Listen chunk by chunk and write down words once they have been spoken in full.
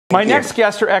My next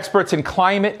guests are experts in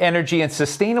climate, energy, and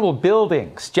sustainable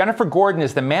buildings. Jennifer Gordon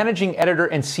is the managing editor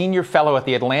and senior fellow at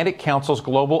the Atlantic Council's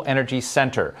Global Energy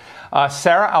Center.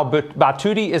 Sarah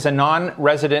Battouty is a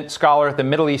non-resident scholar at the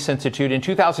Middle East Institute. In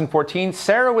 2014,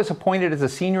 Sarah was appointed as a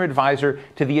senior advisor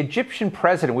to the Egyptian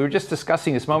president. We were just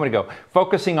discussing this a moment ago,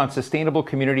 focusing on sustainable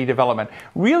community development.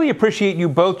 Really appreciate you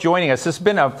both joining us. This has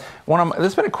been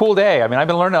a cool day. I mean, I've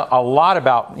been learning a lot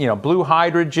about blue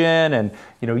hydrogen and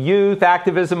youth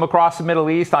activism across the Middle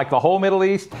East, like the whole Middle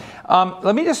East.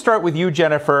 Let me just start with you,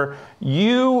 Jennifer.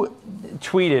 You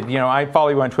tweeted, I follow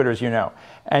you on Twitter, as you know,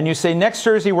 and you say, next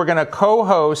Thursday, we're going to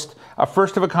co-host a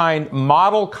first-of-a-kind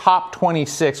model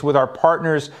COP26 with our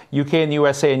partners, UK and the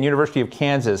USA and University of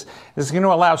Kansas. This is going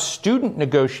to allow student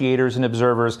negotiators and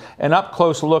observers an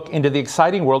up-close look into the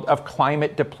exciting world of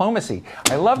climate diplomacy.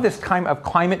 I love this kind of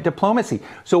climate diplomacy.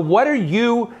 So what are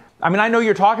you... I mean, I know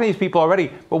you're talking to these people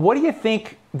already, but what do you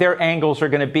think their angles are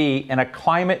going to be in a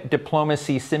climate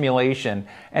diplomacy simulation?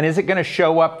 And is it going to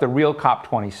show up the real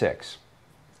COP26?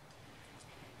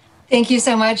 Thank you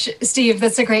so much, Steve.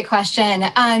 That's a great question.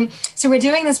 So we're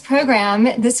doing this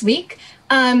program this week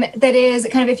that is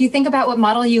kind of, if you think about what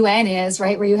Model UN is,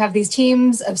 right, where you have these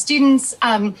teams of students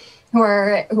who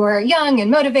are young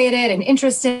and motivated and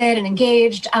interested and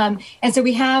engaged. And so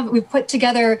we've put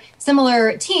together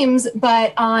similar teams,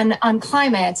 but on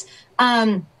climate.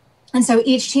 And so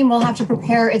each team will have to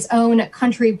prepare its own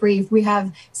country brief. We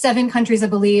have 7 countries, I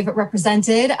believe,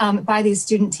 represented by these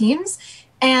student teams.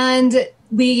 And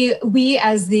we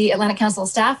as the Atlantic Council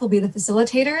staff will be the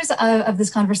facilitators of this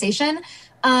conversation.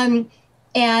 And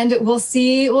we'll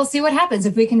see what happens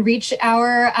if we can reach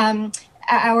our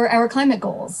climate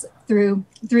goals through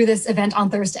this event on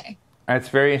Thursday. That's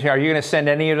very interesting. Are you going to send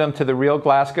any of them to the real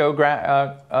Glasgow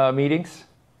meetings?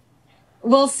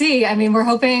 We'll see. I mean, we're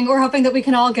hoping that we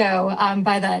can all go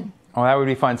by then. Oh, that would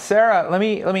be fun. Sarah, let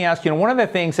me ask you, one of the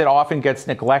things that often gets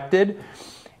neglected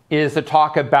is to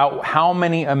talk about how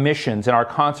many emissions in our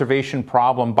conservation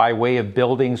problem by way of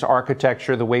buildings,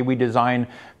 architecture, the way we design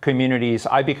communities.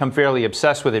 I've become fairly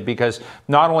obsessed with it because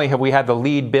not only have we had the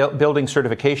LEED building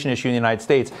certification issue in the United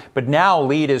States, but now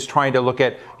LEED is trying to look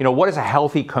at, what does a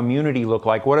healthy community look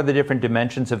like? What are the different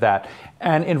dimensions of that?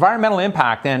 And environmental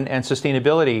impact and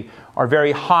sustainability are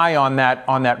very high on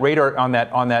that radar, on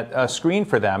that screen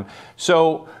for them.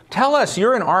 So tell us,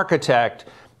 you're an architect.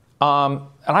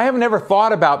 And I have never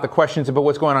thought about the questions about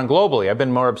what's going on globally. I've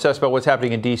been more obsessed about what's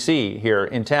happening in D.C. here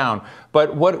in town.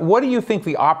 But what do you think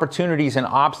the opportunities and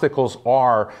obstacles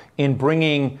are in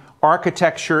bringing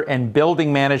architecture and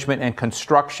building management and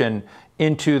construction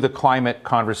into the climate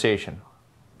conversation?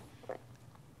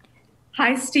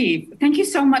 Hi, Steve. Thank you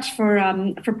so much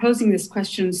for posing this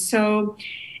question. So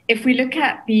if we look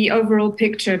at the overall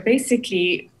picture,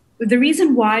 basically, the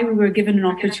reason why we were given an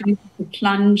opportunity to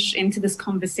plunge into this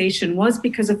conversation was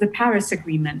because of the Paris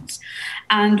Agreement.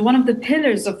 And one of the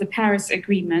pillars of the Paris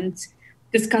Agreement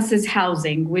discusses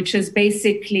housing, which is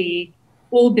basically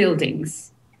all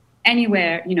buildings,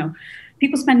 anywhere,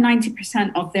 people spend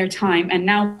 90% of their time. And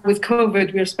now with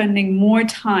COVID, we're spending more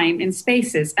time in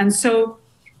spaces. And so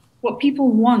what people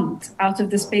want out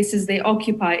of the spaces they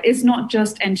occupy is not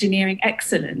just engineering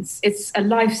excellence, it's a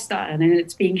lifestyle and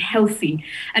it's being healthy.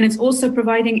 And it's also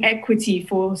providing equity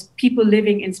for people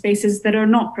living in spaces that are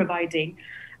not providing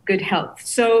good health.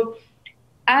 So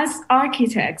as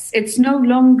architects, it's no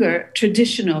longer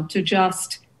traditional to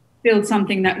just build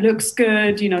something that looks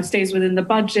good, stays within the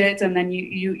budget, and then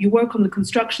you work on the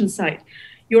construction site.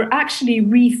 You're actually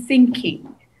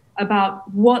rethinking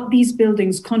about what these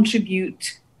buildings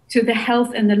contribute to the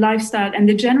health and the lifestyle and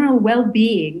the general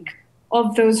well-being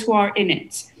of those who are in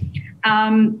it.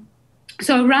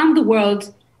 So around the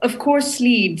world, of course,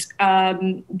 LEED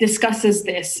discusses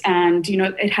this and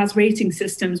it has rating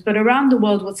systems, but around the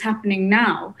world, what's happening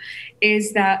now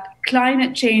is that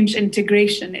climate change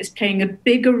integration is playing a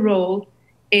bigger role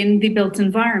in the built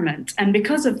environment. And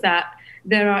because of that,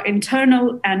 there are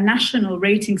internal and national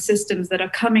rating systems that are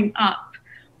coming up,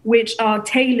 which are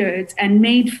tailored and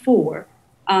made for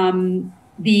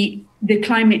the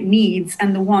climate needs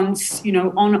and the wants,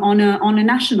 on a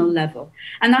national level.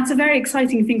 And that's a very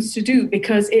exciting thing to do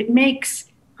because it makes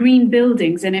green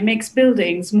buildings and it makes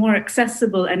buildings more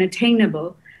accessible and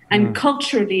attainable and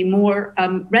culturally more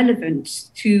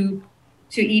relevant to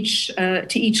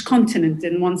each continent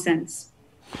in one sense.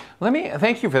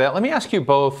 Thank you for that. Let me ask you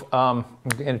both,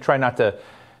 and try not to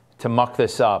muck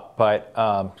this up, but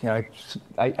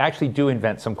I actually do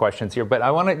invent some questions here. But I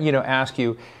want to ask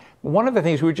you, one of the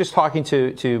things, we were just talking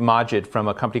to Majid from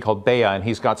a company called Bea, and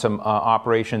he's got some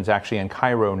operations actually in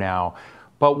Cairo now.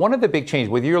 But one of the big changes,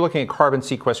 whether you're looking at carbon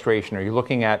sequestration, or you're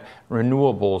looking at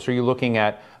renewables, or you're looking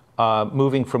at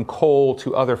moving from coal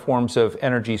to other forms of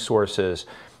energy sources,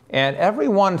 and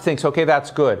everyone thinks, okay, that's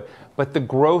good. But the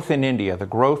growth in India, the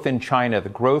growth in China, the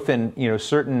growth in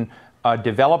certain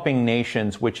developing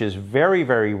nations, which is very,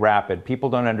 very rapid. People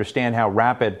don't understand how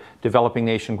rapid developing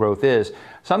nation growth is.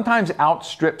 Sometimes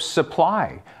outstrips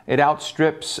supply. It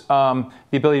outstrips the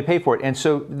ability to pay for it. And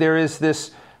so there is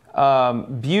this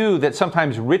view that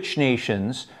sometimes rich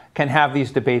nations can have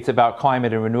these debates about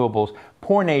climate and renewables.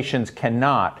 Poor nations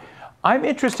cannot. I'm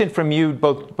interested from you,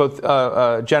 both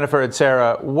Jennifer and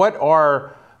Sarah, what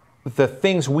are the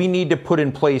things we need to put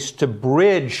in place to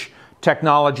bridge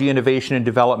technology, innovation, and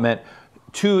development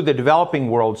to the developing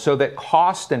world so that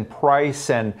cost and price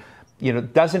and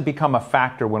doesn't become a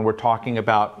factor when we're talking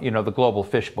about the global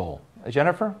fishbowl?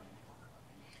 Jennifer?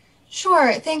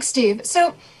 Sure. Thanks, Steve.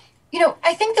 So,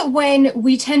 I think that when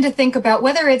we tend to think about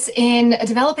whether it's in a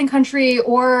developing country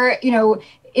or,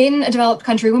 in a developed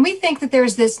country, when we think that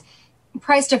there's this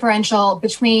price differential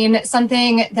between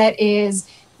something that is,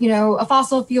 a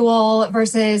fossil fuel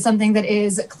versus something that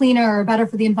is cleaner or better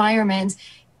for the environment,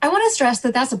 I want to stress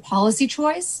that that's a policy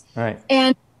choice. Right.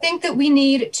 And I think that we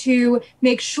need to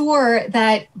make sure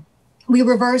that we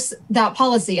reverse that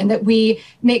policy and that we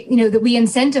make, that we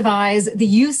incentivize the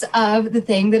use of the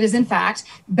thing that is in fact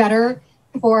better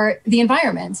for the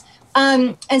environment.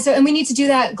 And we need to do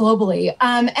that globally.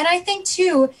 And I think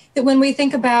too, that when we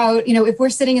think about, if we're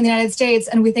sitting in the United States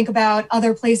and we think about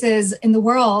other places in the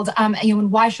world,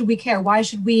 and why should we care? Why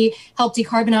should we help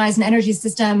decarbonize an energy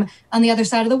system on the other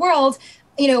side of the world?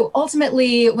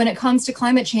 Ultimately, when it comes to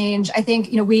climate change, I think,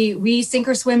 we sink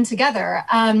or swim together.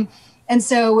 And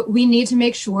so we need to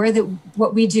make sure that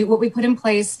what we put in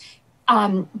place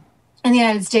in the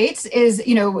United States is,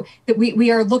 that we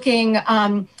are looking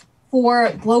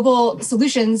for global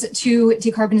solutions to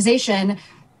decarbonization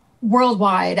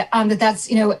worldwide, that's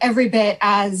every bit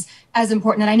as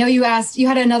important. And I know you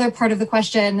had another part of the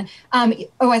question.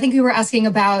 I think you were asking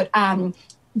about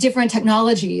different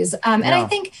technologies. And I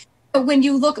think when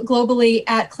you look globally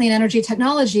at clean energy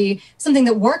technology, something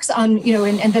that works on,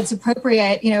 and that's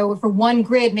appropriate, for one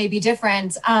grid may be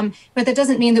different, but that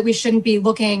doesn't mean that we shouldn't be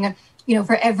looking,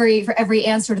 for every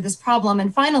answer to this problem.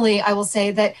 And finally, I will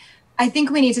say that I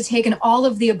think we need to take an all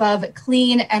of the above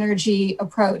clean energy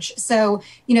approach. So,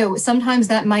 sometimes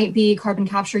that might be carbon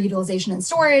capture, utilization, and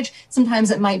storage.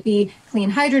 Sometimes it might be clean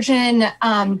hydrogen.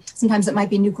 Sometimes it might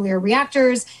be nuclear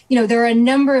reactors. There are a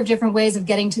number of different ways of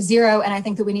getting to zero, and I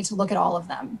think that we need to look at all of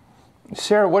them.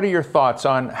 Sarah, what are your thoughts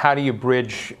on how do you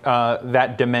bridge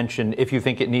that dimension if you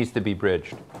think it needs to be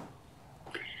bridged?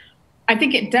 I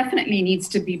think it definitely needs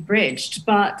to be bridged,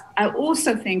 but I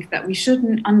also think that we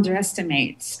shouldn't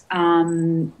underestimate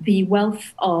the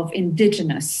wealth of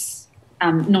indigenous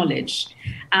knowledge.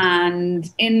 And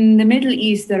in the Middle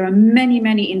East, there are many,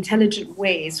 many intelligent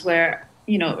ways where,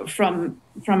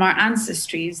 from our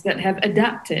ancestries that have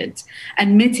adapted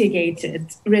and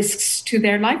mitigated risks to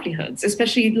their livelihoods,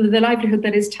 especially the livelihood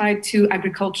that is tied to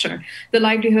agriculture, the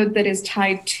livelihood that is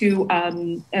tied to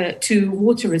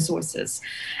water resources.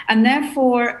 And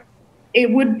therefore,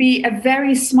 it would be a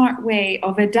very smart way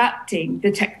of adapting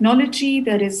the technology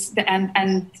that is,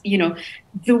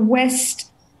 the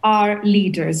West are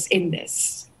leaders in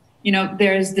this.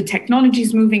 There's the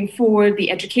technologies moving forward, the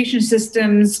education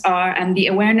systems are, and the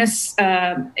awareness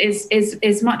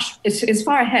is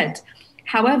far ahead.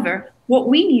 However, what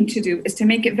we need to do is to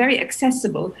make it very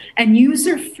accessible and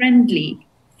user-friendly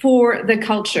for the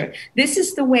culture. This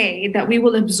is the way that we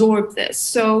will absorb this.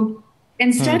 So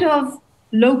instead of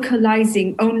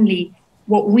localizing only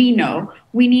what we know,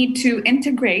 we need to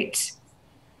integrate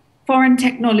foreign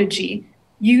technology,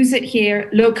 use it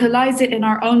here, localize it in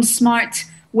our own smart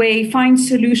way, find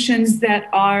solutions that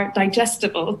are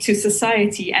digestible to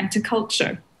society and to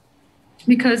culture.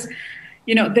 Because,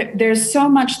 there's so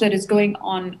much that is going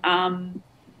on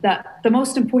that the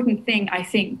most important thing, I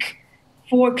think,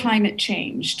 for climate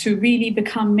change to really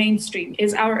become mainstream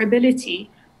is our ability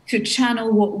to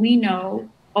channel what we know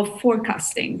of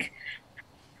forecasting.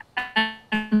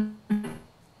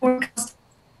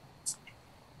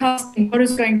 What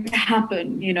is going to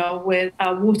happen, with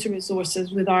our water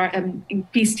resources, with our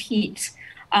increased heat,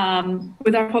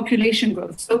 with our population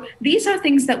growth. So these are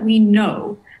things that we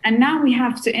know, and now we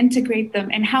have to integrate them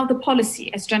in how the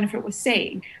policy, as Jennifer was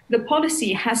saying, the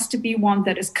policy has to be one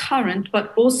that is current,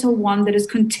 but also one that is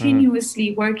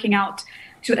continuously working out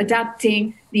to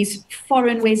adapting these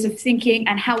foreign ways of thinking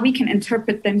and how we can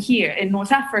interpret them here in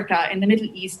North Africa, in the Middle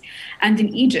East, and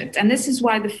in Egypt. And this is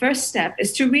why the first step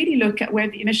is to really look at where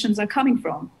the emissions are coming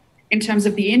from in terms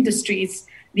of the industries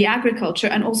the agriculture,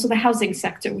 and also the housing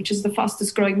sector, which is the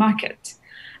fastest growing market.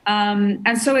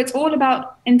 And so it's all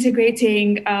about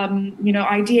integrating,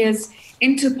 ideas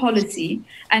into policy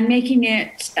and making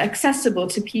it accessible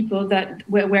to people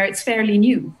where it's fairly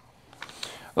new.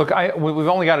 Look, we've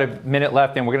only got a minute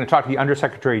left, and we're going to talk to the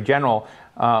Undersecretary General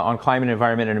on climate and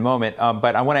environment in a moment.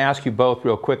 But I want to ask you both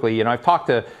real quickly. I've talked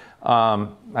to, I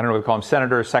don't know what we call him,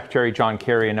 Senator, Secretary John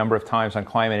Kerry a number of times on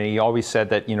climate, and he always said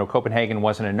that, Copenhagen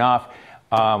wasn't enough.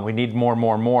 We need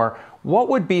more. What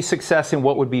would be success and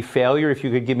what would be failure, if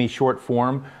you could give me short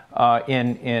form,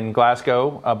 in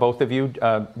Glasgow, both of you?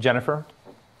 Jennifer?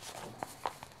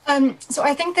 So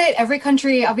I think that every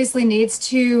country obviously needs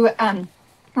to,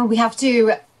 we have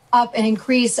to up and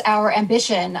increase our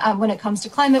ambition when it comes to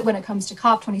climate, when it comes to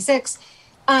COP26.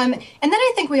 And then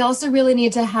I think we also really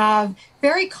need to have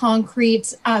very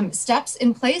concrete steps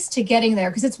in place to getting there.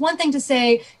 Because it's one thing to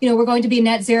say, we're going to be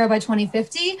net zero by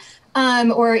 2050,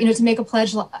 or, to make a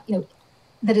pledge,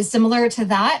 that is similar to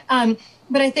that.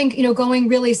 But I think, going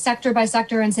really sector by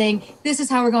sector and saying, this is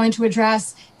how we're going to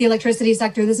address the electricity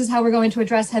sector. This is how we're going to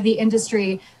address heavy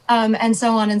industry, and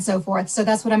so on and so forth. So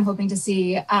that's what I'm hoping to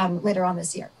see later on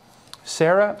this year.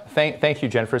 Sarah, thank you,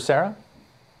 Jennifer. Sarah?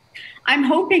 I'm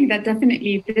hoping that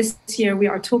definitely this year we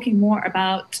are talking more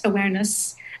about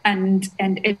awareness and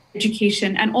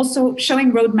education, and also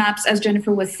showing roadmaps, as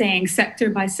Jennifer was saying,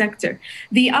 sector by sector.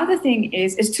 The other thing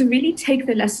is to really take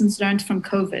the lessons learned from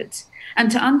COVID and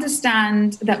to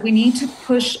understand that we need to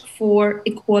push for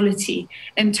equality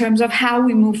in terms of how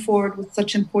we move forward with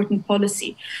such important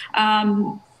policy.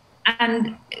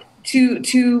 And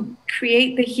to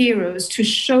create the heroes, to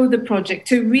show the project,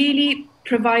 to really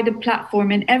provide a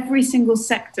platform in every single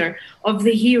sector of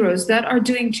the heroes that are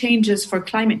doing changes for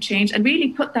climate change, and really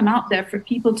put them out there for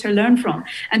people to learn from,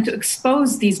 and to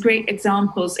expose these great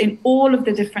examples in all of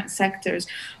the different sectors,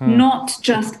 not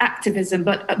just activism,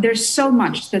 but there's so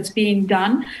much that's being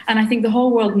done. And I think the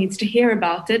whole world needs to hear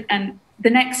about it. And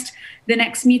the next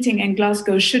meeting in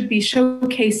Glasgow should be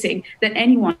showcasing that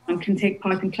anyone can take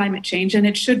part in climate change, and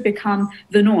it should become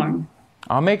the norm.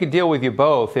 I'll make a deal with you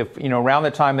both. If, around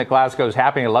the time that Glasgow is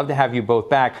happening, I'd love to have you both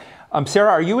back.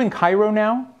 Sarah, are you in Cairo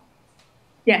now?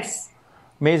 Yes.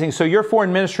 Amazing. So your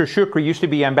foreign minister, Shukri, used to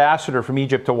be ambassador from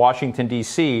Egypt to Washington,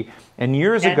 D.C. And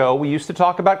years ago, we used to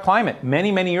talk about climate.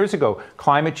 Many years ago,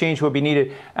 climate change would be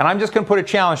needed. And I'm just going to put a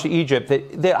challenge to Egypt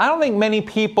that I don't think many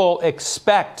people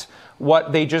expect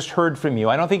what they just heard from you.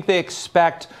 I don't think they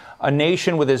expect a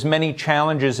nation with as many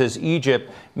challenges as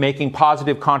Egypt making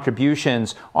positive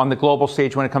contributions on the global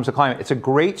stage when it comes to climate. It's a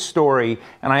great story,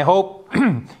 and I hope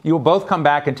you will both come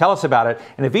back and tell us about it.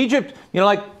 And if Egypt,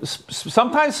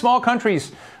 sometimes small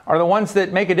countries are the ones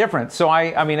that make a difference. So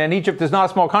and Egypt is not a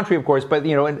small country, of course, but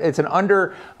it's an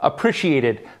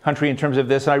underappreciated country in terms of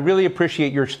this. And I really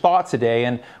appreciate your thoughts today,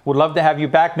 and would love to have you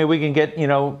back. Maybe we can get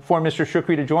Foreign Minister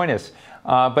Shukri to join us.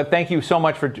 But thank you so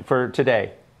much for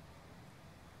today.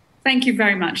 Thank you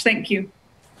very much. Thank you.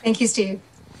 Thank you, Steve.